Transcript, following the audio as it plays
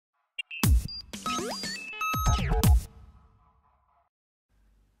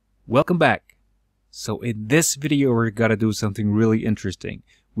Welcome back. So in this video we're gonna do something really interesting.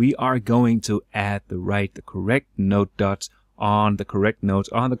 We are going to add the correct note dots on the correct notes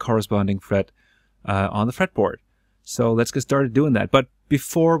on the corresponding fret on the fretboard. So let's get started doing that. But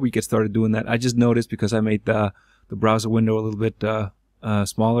before we get started doing that, I just noticed, because I made the browser window a little bit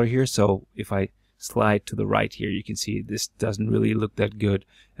smaller here, so if I slide to the right here, you can see this doesn't really look that good,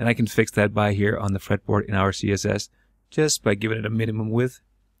 and I can fix that by here on the fretboard in our CSS just by giving it a minimum width.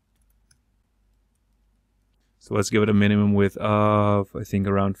 So let's give it a minimum width of, I think,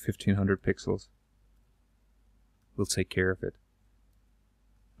 around 1500 pixels. We'll take care of it.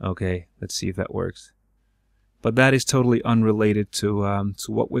 Okay, let's see if that works. But that is totally unrelated to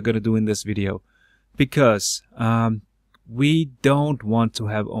what we're going to do in this video, because we don't want to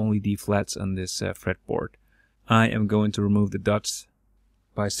have only D flats on this fretboard. I am going to remove the dots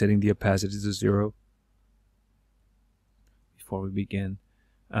by setting the opacity to 0 before we begin.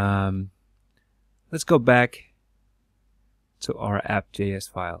 Let's go back to our app.js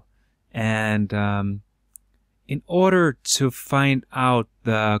file, and in order to find out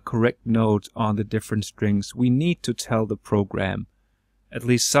the correct notes on the different strings, we need to tell the program at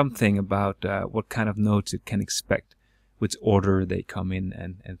least something about what kind of notes it can expect, which order they come in,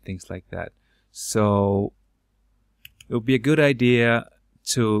 and things like that. So it would be a good idea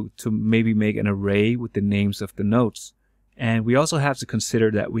to maybe make an array with the names of the notes. And we also have to consider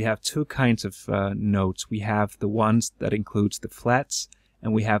that we have two kinds of notes. We have the ones that includes the flats,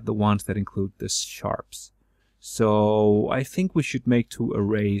 and we have the ones that include the sharps. So I think we should make two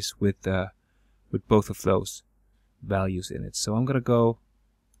arrays with both of those values in it. So I'm gonna go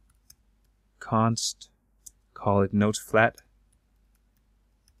const, call it notes flat.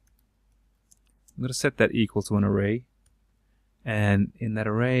 I'm gonna set that equal to an array, and in that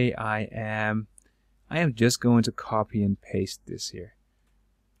array I am just going to copy and paste this here,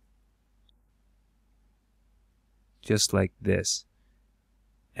 just like this.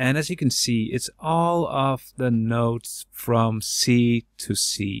 And as you can see, it's all of the notes from C to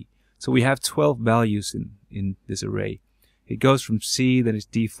C. So we have 12 values in this array. It goes from C, then it's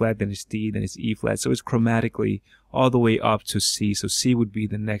D flat, then it's D, then it's E flat. So it's chromatically all the way up to C. So C would be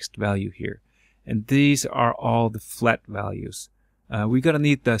the next value here. And these are all the flat values. We're going to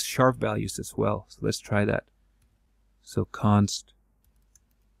need the sharp values as well. So let's try that. So const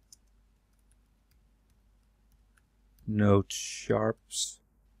note sharps,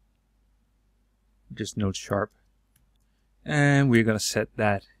 just note sharp, and we're going to set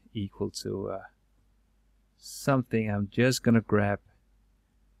that equal to something I'm just going to grab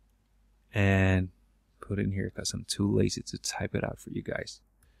and put in here because I'm too lazy to type it out for you guys.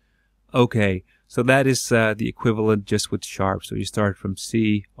 Okay, so that is the equivalent just with sharp. So you start from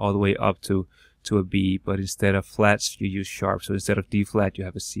C all the way up to a B, but instead of flats you use sharp. So instead of D flat you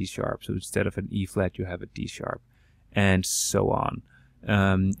have a C sharp. So instead of an E flat you have a D sharp, and so on.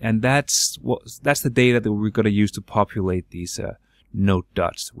 And that's the data that we're going to use to populate these note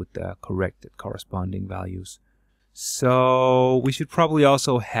dots with the corrected corresponding values. So we should probably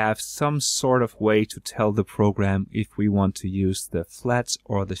also have some sort of way to tell the program if we want to use the flats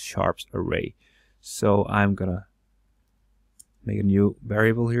or the sharps array. So I'm gonna make a new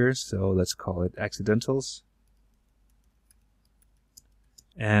variable here. So let's call it accidentals.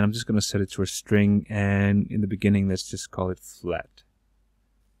 And I'm just gonna set it to a string, and in the beginning let's just call it flat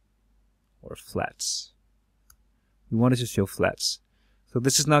or flats. We want to just show flats. So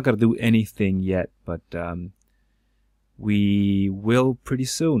this is not gonna do anything yet, but we will pretty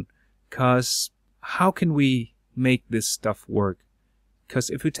soon, because how can we make this stuff work? Because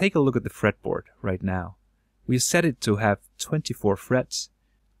if we take a look at the fretboard right now, we set it to have 24 frets,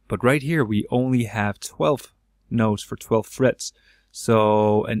 but right here we only have 12 notes for 12 frets.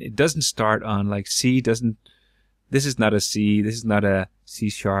 So, and it doesn't start on like C, this is not a C, this is not a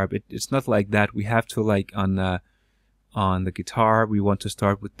C sharp, it's not like that. We have to, like on the guitar, we want to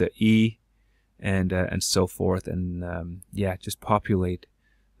start with the E, and so forth, and yeah, just populate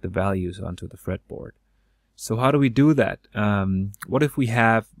the values onto the fretboard. So how do we do that? What if we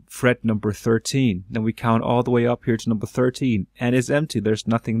have fret number 13, then we count all the way up here to number 13, and it's empty, there's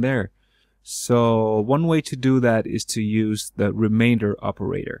nothing there. So one way to do that is to use the remainder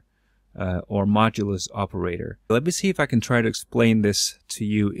operator, or modulus operator. Let me see if I can try to explain this to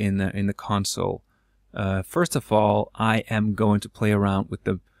you in the console. First of all, I am going to play around with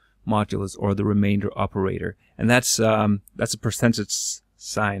the modulus or the remainder operator, and that's a percentage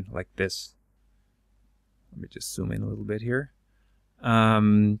sign like this. Let me just zoom in a little bit here.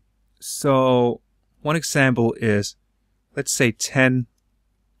 So one example is, let's say 10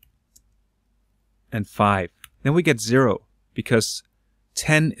 and 5. Then we get 0 because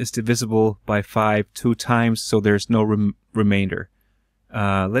 10 is divisible by 5 2 times, so there's no remainder.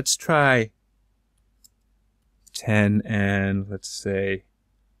 Let's try 10 and let's say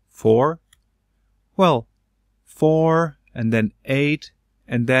 4. Well, 4 and then 8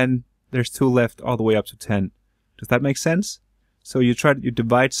 and then there's 2 left all the way up to 10. Does that make sense? So you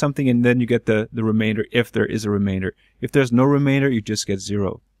divide something and then you get the remainder if there is a remainder. If there's no remainder, you just get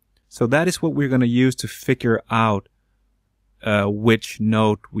 0. So that is what we're going to use to figure out which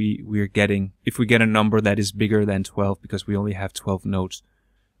note we're getting. If we get a number that is bigger than 12, because we only have 12 notes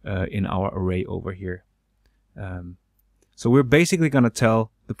in our array over here. So we're basically going to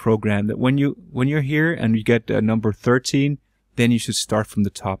tell the program that when you're here and you get number 13, then you should start from the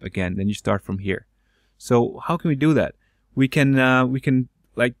top again. Then you start from here. So how can we do that? We can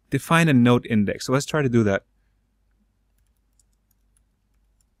like define a note index. So let's try to do that.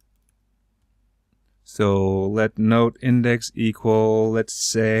 So let note index equal, let's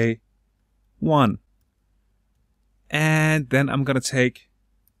say 1. And then I'm going to take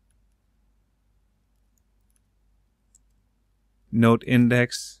note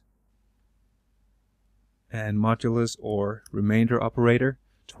index and modulus or remainder operator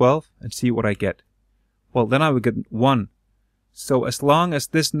 12 and see what I get. Well, then I would get 1. So as long as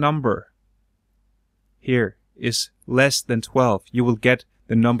this number here is less than 12, you will get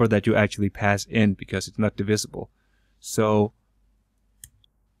the number that you actually pass in because it's not divisible. So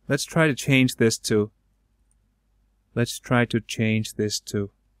let's try to change this to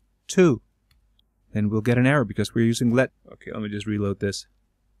 2. Then we'll get an error because we're using let. Okay, let me just reload this.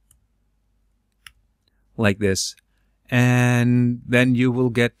 Like this. And then you will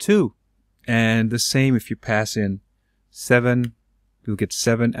get 2. And the same if you pass in 7, you'll get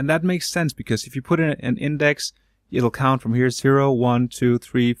 7. And that makes sense because if you put in an index, it'll count from here 0, 1, 2,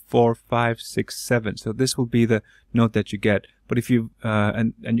 3, 4, 5, 6, 7. So this will be the note that you get. But if you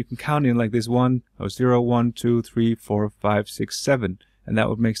and you can count in like this 1, 0, 1, 2, 3, 4, 5, 6, 7, and that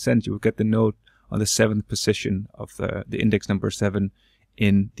would make sense. You will get the note on the 7th position of the index number 7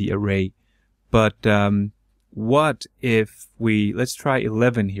 in the array. But what if let's try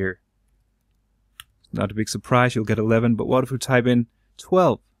 11 here. Not a big surprise, you'll get 11. But what if we type in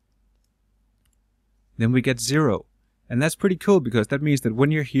 12? Then we get 0. And that's pretty cool because that means that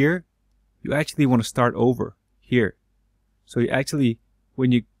when you're here, you actually want to start over here. So you actually,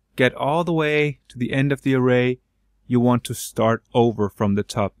 when you get all the way to the end of the array, you want to start over from the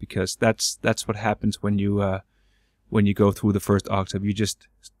top because that's what happens when you go through the first octave. You just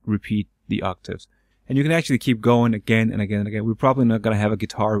repeat the octaves. And you can actually keep going again and again and again. We're probably not going to have a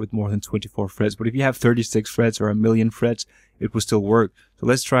guitar with more than 24 frets, but if you have 36 frets or 1,000,000 frets, it will still work. So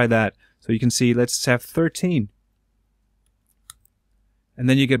let's try that. So you can see, let's have 13. And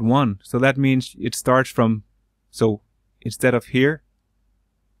then you get 1. So that means it starts from, so instead of here,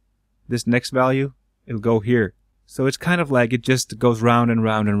 this next value, it'll go here. So it's kind of like it just goes round and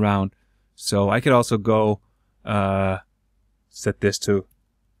round and round. So I could also go, set this to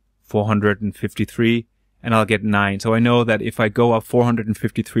 453 and I'll get 9. So I know that if I go up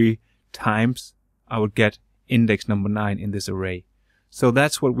 453 times, I would get index number 9 in this array. So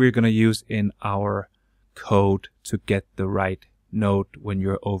that's what we're going to use in our code to get the right note when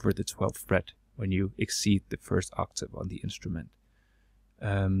you're over the 12th fret, when you exceed the first octave on the instrument.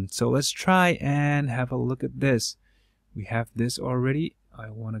 So let's try and have a look at this. We have this already. I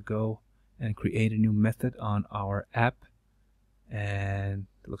want to go and create a new method on our app. And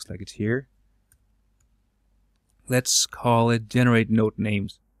it looks like it's here. Let's call it generate note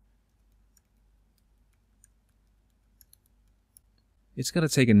names. It's going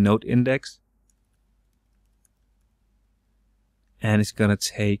to take a note index. And it's going to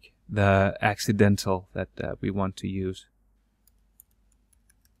take the accidental that we want to use.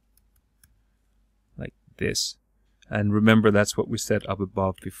 Like this. And remember, that's what we set up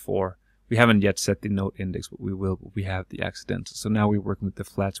above before. We haven't yet set the note index, but we will. But we have the accidental. So now we're working with the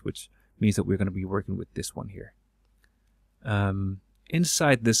flats, which means that we're going to be working with this one here.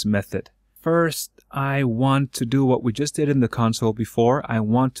 Inside this method, first I want to do what we just did in the console before. I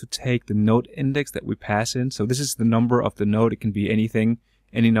want to take the note index that we pass in. So this is the number of the note. It can be anything,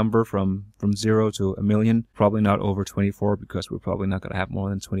 any number from 0 to 1,000,000. Probably not over 24 because we're probably not going to have more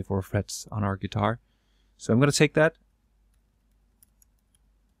than 24 frets on our guitar. So I'm going to take that.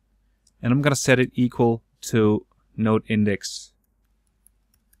 And I'm going to set it equal to note index.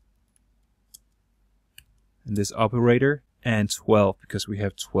 And this operator and 12 because we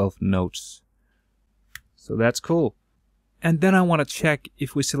have 12 notes. So that's cool. And then I want to check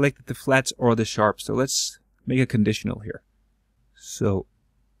if we selected the flats or the sharps. So let's make a conditional here. So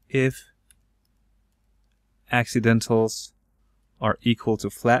if accidentals are equal to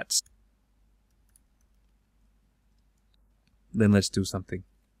flats, then let's do something.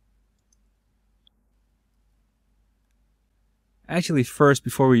 Actually, first,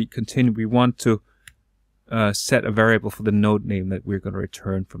 before we continue, we want to set a variable for the node name that we're going to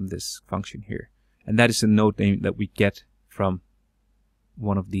return from this function here. And that is the node name that we get from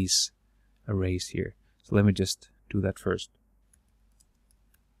one of these arrays here. So let me just do that first.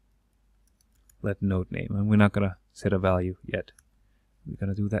 Let node name, and we're not going to set a value yet. We're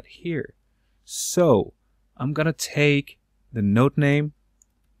going to do that here. So I'm going to take the node name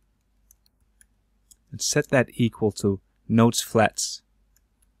and set that equal to nodes flats,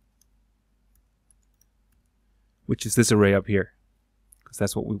 which is this array up here, because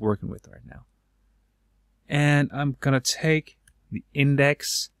that's what we're working with right now. And I'm going to take the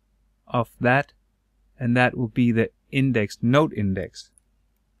index of that, and that will be the index, node index.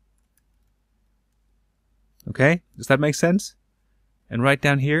 Okay, does that make sense? And right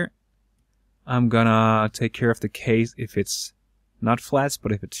down here, I'm gonna take care of the case if it's not flats,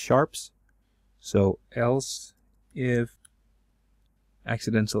 but if it's sharps. So else if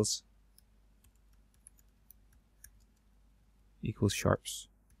accidentals equals sharps.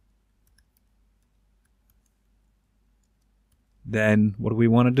 Then what do we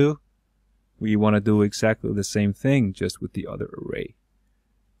want to do? We want to do exactly the same thing, just with the other array.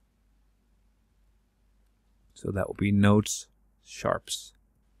 So that will be nodes sharps.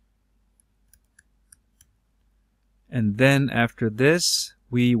 And then after this,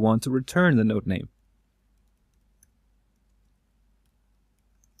 we want to return the node name.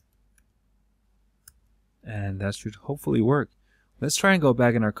 And that should hopefully work. Let's try and go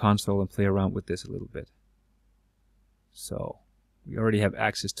back in our console and play around with this a little bit. So we already have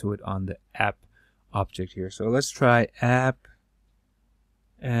access to it on the app object here. So let's try app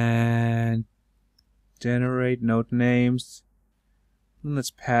and generate node names. And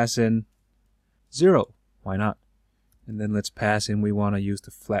let's pass in 0. Why not? And then let's pass in, we want to use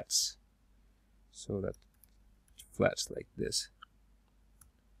the flats. So that flats like this.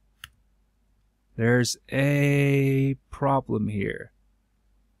 There's a problem here.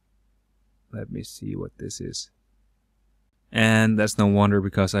 Let me see what this is. And that's no wonder,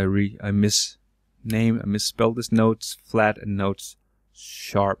 because I misspelled this nodes flat and nodes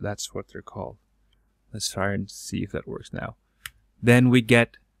sharp. That's what they're called. Let's try and see if that works now. Then we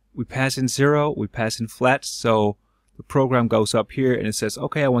pass in 0, we pass in flats, so the program goes up here and it says,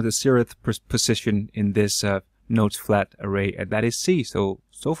 okay, I want the 0th position in this nodes flat array, and that is C. So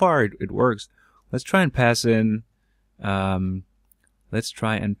far it works. Let's try and pass in 1.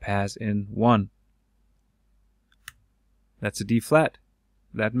 That's a D flat.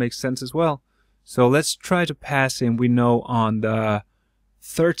 That makes sense as well. So let's try to pass in, we know, on the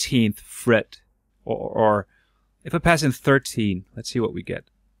 13th fret, or if I pass in 13, let's see what we get.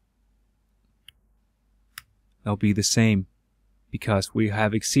 That'll be the same, because we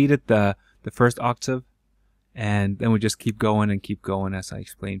have exceeded the first octave, and then we just keep going and keep going, as I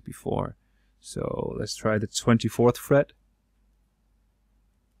explained before. So let's try the 24th fret.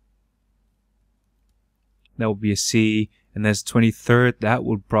 That will be a C, and there's 23rd. That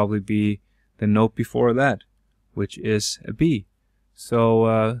would probably be the note before that, which is a B.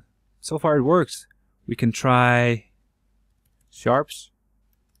 So so far it works. We can try sharps,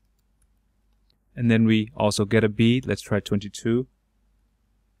 and then we also get a B. Let's try 22.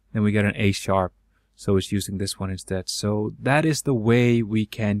 Then we get an A sharp, so it's using this one instead. So that is the way we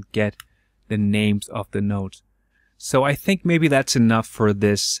can get the names of the nodes. So I think maybe that's enough for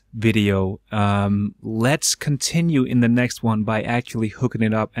this video. Let's continue in the next one by actually hooking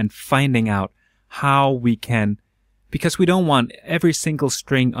it up and finding out how we can, because we don't want every single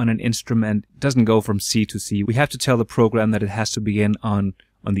string on an instrument doesn't go from C to C. We have to tell the program that it has to begin on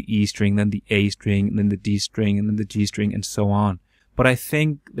the E string, then the A string, and then the D string, and then the G string, and so on. But I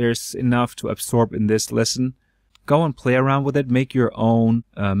think there's enough to absorb in this lesson. Go and play around with it, make your own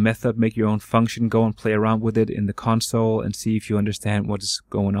method, make your own function, go and play around with it in the console and see if you understand what is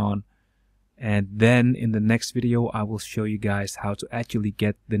going on. And then in the next video, I will show you guys how to actually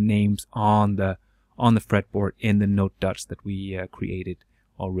get the names on the fretboard in the note dots that we created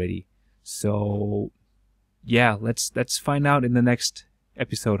already. So yeah, let's find out in the next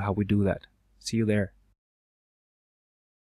episode how we do that. See you there.